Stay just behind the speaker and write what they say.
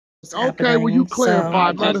Okay, well you happening. So,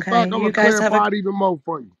 clarify. I Matter just of fact, okay, I'm you gonna guys have a clarify it even more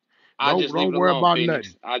for you. I Don't just leave don't it worry alone, about nothing.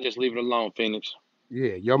 Phoenix. I just leave it alone, Phoenix.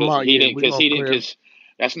 Yeah, your Because mom. he Yeah, didn't. we Because gonna he didn't. clear. Because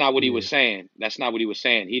that's not what he Yeah, was saying. That's not what he was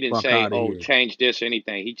saying. He didn't fuck say, out of "Oh, here. change this" or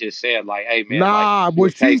anything. He just said, like, "Hey, man, like Nah, you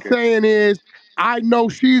a what she's taker." saying is, I know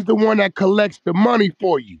she's the one that collects the money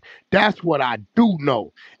for you. That's what I do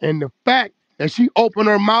know. And the fact that she opened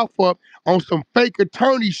her mouth up on some fake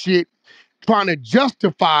attorney shit, trying to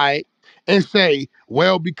justify it and say,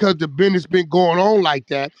 well, because the business been going on like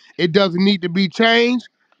that, it doesn't need to be changed.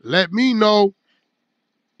 Let me know.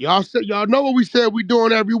 Y'all know what we said we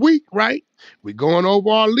doing every week, right? We going over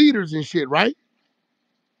our leaders and shit, right?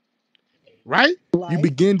 Right? You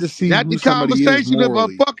begin to Is see that the who somebody is conversation of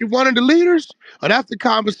morally. fucking one of the leaders? Or that's the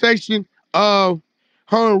conversation of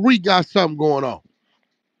her and Reek got something going on?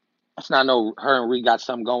 That's not no. Her and Reek got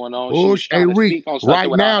something going on. She was Bush, hey trying to Reek, speak on something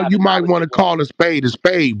right without now you having might knowledge want of to what. call a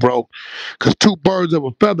spade, bro. Cause two birds of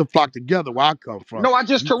a feather flock together where I come from. No, I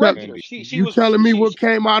just You tell corrected her. Fendi. She you was. telling me what She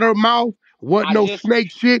came out her mouth wasn't I no just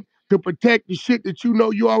snake shit to protect the shit that you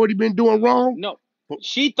know you already been doing wrong? no.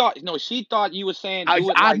 She thought no. She thought you were saying I,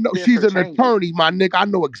 do it I like know this she's or an change it. attorney, my nigga. I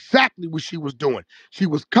know exactly what she was doing. She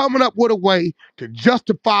was coming up with a way to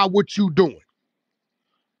justify what you doing.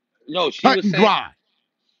 No, she Cut was and saying. dry.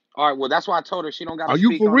 All right. Well, that's why I told her she don't got to Are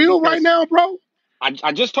you speak for on it real right because now, bro?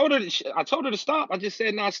 I just told her I told her to stop. I just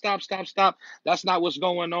said, "No, stop, stop, stop. That's not what's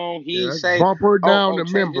going on." Yeah, He let's say, bump her "Oh, down oh, to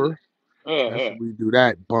change it." member. That's Uh, what we do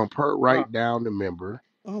that. Bump her uh. right down to member.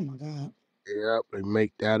 Oh my God. Yep, and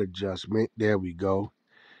make that adjustment. There we go.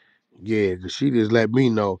 Yeah, because she just let me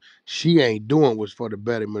know she ain't doing what's for the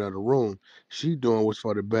betterment of the room. She doing what's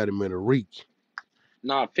for the betterment of Reek.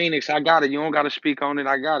 Nah, Phoenix, I got it. You don't got to speak on it.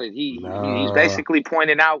 I got it. He's Nah. basically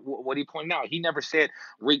pointing out what he pointed out. He never said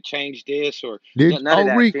Reek changed this or Did none of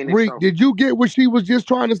that, Phoenix. Reek, So did you get what she was just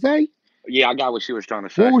trying to say? yeah, I got what she was trying to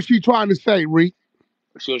What say. was she trying to say, Reek?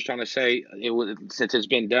 She was trying to say it was since it's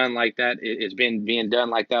been done like that. It's been being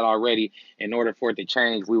done like that already. In order for it to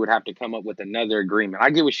change, we would have to come up with another agreement.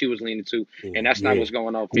 I get what she was leaning to, and that's not Yeah. what's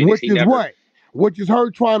going on, Phoenix. Which He is never. what? Which is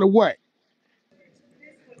her trying to what?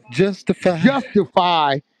 Justify.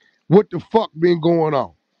 Justify what the fuck been going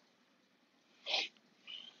on.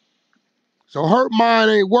 So her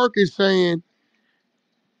mind ain't working saying,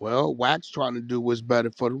 well, Wack's trying to do what's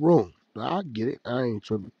better for the room. I get it. I ain't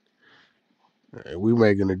tripping. Hey, we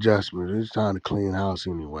making adjustments. It's time to clean house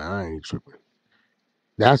anyway. I ain't tripping.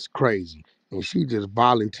 That's crazy. And she just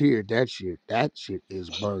volunteered that shit. That shit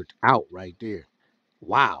is burnt out right there.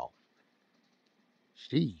 Wow.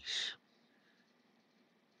 Sheesh.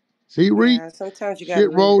 See, Reek? Yeah, sometimes you gotta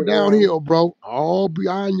Shit leave the rolled room. downhill, bro. All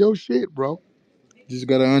behind your shit, bro. Just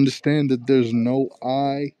gotta understand that there's no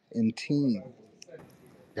I in team.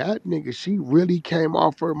 That nigga, she really came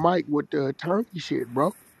off her mic with the attorney shit,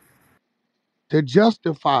 bro. To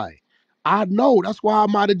justify. I know. That's why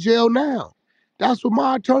I'm out of jail now. That's what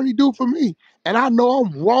my attorney do for me. And I know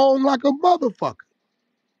I'm wrong like a motherfucker.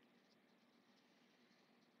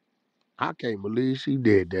 I can't believe she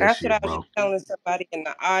did that That's what shit, I was just bro. telling somebody in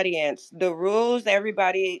the audience. The rules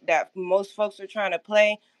everybody that most folks are trying to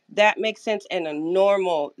play, that makes sense in a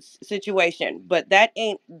normal situation, but that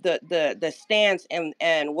ain't the stance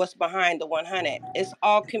and what's behind the 100. It's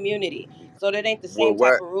all community. So that ain't the Well, same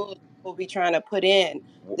type what? of rules we'll be trying to put in.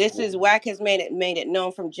 This is Wack has made it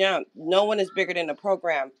known from jump. No one is bigger than the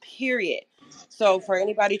program, period. So for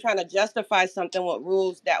anybody trying to justify something with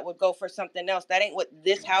rules that would go for something else, that ain't what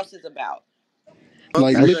this house is about.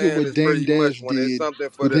 Like, I'm That's look at saying what is Dame pretty much Dash did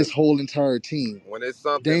with his whole entire team. when it's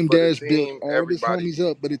something Dame for the Dash built team, all of his everybody homies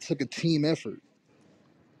up, but it took a team effort.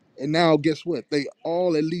 And now, guess what? They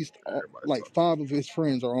all, at least, everybody like talking. five of his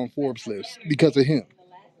friends are on Forbes lists because of him.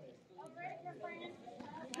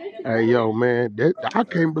 hey yo, man. I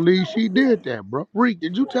can't believe she did that, bro. Reek,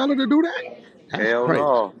 did you tell her to do that? That's Hell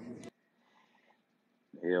crazy. no.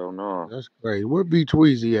 Hell no. That's crazy. Where B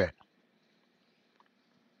Tweezy at?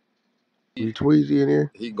 B Tweezy in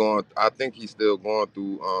here? He going. I think he's still going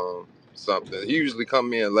through something. He usually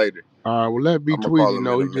come in later. All right, well let B I'm gonna call Tweezy him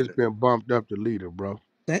know in a he just minute. been bumped up to leader, bro.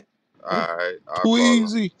 That, that All right, I'll call him.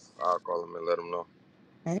 Tweezy. I'll call him and let him know.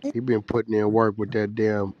 Hey, He been putting in work with that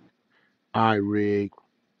damn rig.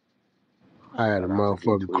 I had a Shout out to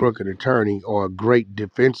B motherfucking Tweezy. crooked attorney or a great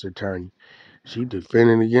defense attorney. She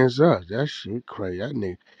defending against us. That shit crazy. That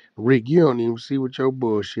nigga. Rick, you don't even see what your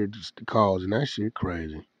bullshit is causing. That shit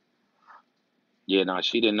crazy. Yeah, no,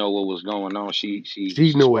 she didn't know what was going on. She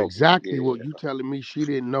She knew spoke. exactly Yeah. what you telling me. She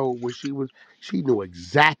didn't know what she was. She knew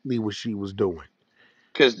exactly what she was doing.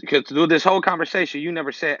 Cause through this whole conversation, you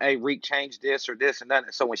never said, "Hey, Reek, change this or this and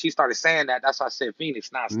that." So when she started saying that, that's why I said,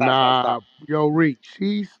 "Phoenix, nah, stop, stop, Nah, stop." yo, Rick,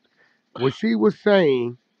 she's. What she was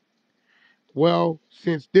saying, well,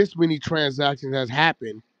 since this many transactions has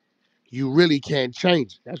happened, you really can't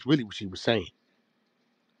change it. That's really what she was saying.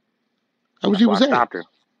 That's what That's she why was I saying. stopped her.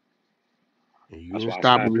 And you That's didn't why I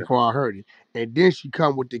stop her stopped her. before I heard it. And then she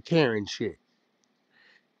come with the Karen shit.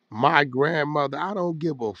 My grandmother, I don't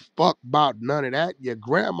give a fuck about none of that. Your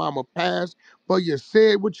grandmama passed, but you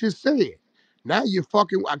said what you said. Now you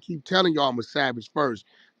fucking. I keep telling y'all I'm a savage first.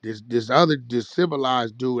 This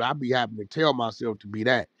civilized dude, I be having to tell myself to be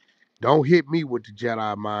that. Don't hit me with the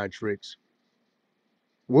Jedi mind tricks.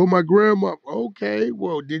 Well, my grandma. Okay,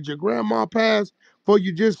 well, did your grandma pass before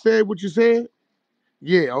you just said what you said?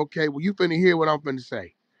 Yeah, okay. Well, you finna hear what I'm finna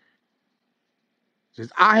say.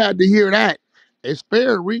 Since I had to hear that, it's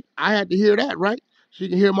fair, Reek. I had to hear that, right? She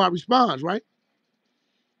can hear my response, right?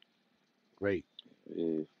 Great.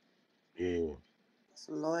 Yeah. Yeah. It's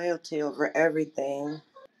loyalty over everything.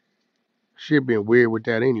 She been weird with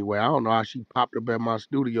that anyway. I don't know how she popped up at my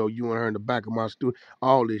studio, you and her in the back of my studio.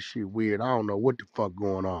 All this shit weird. I don't know what the fuck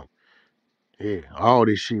going on. Yeah, all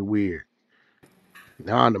this shit weird.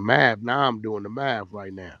 Now I'm the math. Now I'm doing the math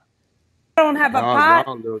right now. Don't have a pot.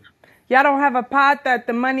 Y'all little, Y'all don't have a pot that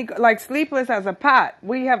the money like Sleepless has a pot.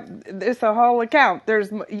 We have it's a whole account.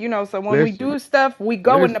 There's so when we listen, do stuff, we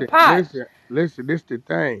go in the listen, pot. listen, listen. This the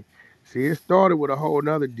thing. See, it started with a whole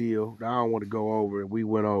nother deal that I don't want to go over. We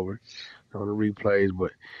went over on the replays,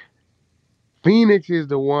 but Phoenix is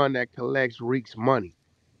the one that collects Reek's money.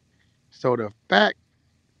 So the fact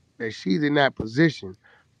that she's in that position,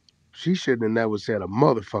 she shouldn't have never said a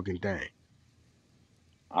motherfucking thing.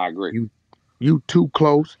 I agree. You you too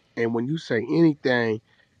close, and when you say anything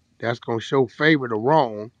that's gonna show favor to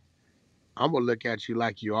wrong, I'm gonna look at you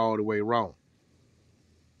like you're all the way wrong.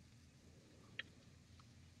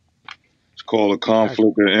 It's called a That's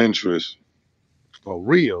conflict of interest. for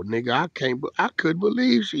real, nigga. I couldn't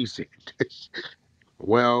believe she said this.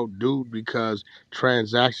 Well, dude, because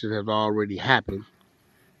transactions have already happened,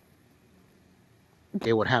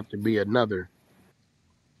 it would have to be another.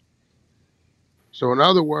 So in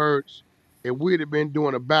other words, if we'd have been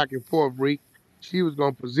doing a back and forth, Reek, she was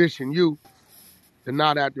gonna position you to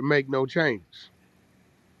not have to make no changes.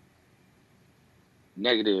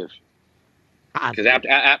 Negative. Because Positive.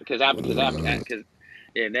 because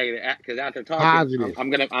yeah, negative. Because after talking, Positive. I'm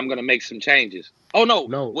gonna make some changes. Oh no,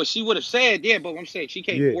 No. what she would have said, yeah, but I'm saying she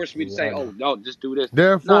can't Yeah. force me to Yeah, say, I oh know. no, just do this.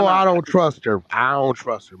 No, Therefore, no, I I don't just trust her. I don't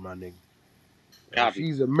trust her, my nigga. If copy.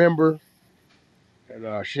 she's a member and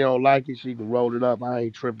she don't like it, she can roll it up. I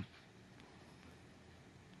ain't tripping.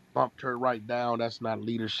 Bumped her right down. That's not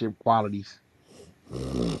leadership qualities.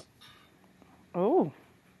 Oh,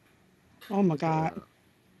 Oh my Uh, God.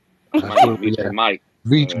 that's Somebody where need to we mute their at. mic.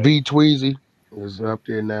 V Tweezy is up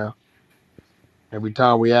there now. Every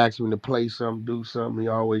time we ask him to play something, do something, he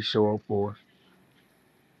always show up for us.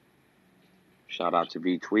 Shout out to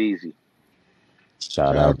V Tweezy.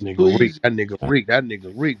 Shout Shout out out to to nigga Reek. Tweez. That nigga Reek. That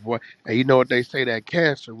nigga Reek, boy. And you know what they say, that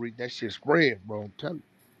cancer Reek, that shit spread, bro. I'm telling you.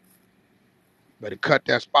 Better cut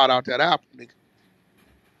that spot out that apple, nigga.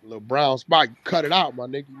 Little brown spot, you cut it out, my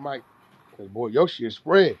nigga. You might, cause boy, your shit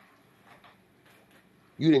spread.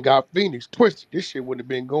 You didn't got Phoenix twisted. This shit wouldn't have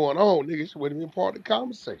been going on, nigga. This would have been part of the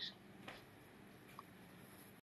conversation.